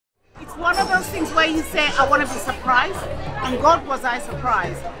It's one of those things where you say, I want to be surprised, and God, was I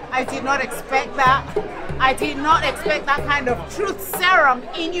surprised. I did not expect that. I did not expect that kind of truth serum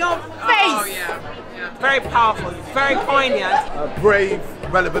in your face. Oh, yeah. Very powerful, very poignant. Brave,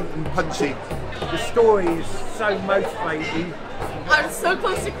 relevant and punchy. The story is so motivating. I'm so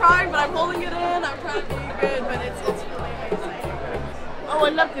close to crying, but I'm holding it in. I'm trying to be good, but it's really amazing. Oh, I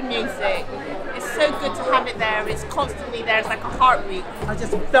love the music. It's so good to have it there. It's constantly there. It's like a heartbeat. I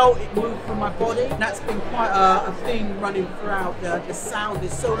just felt it move through my body. That's been quite a thing running throughout. The sound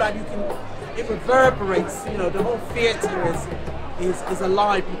is so loud, it reverberates. You know, the whole theatre is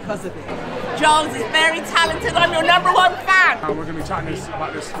alive because of it. Jones is very talented. I'm your #1 fan. We're going to be chatting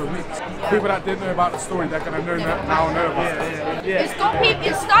about this for weeks. People that didn't know about the story, they're going to know now about it. It's got people.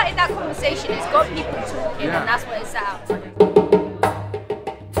 It started that conversation. It's got people talking, and that's what it's out.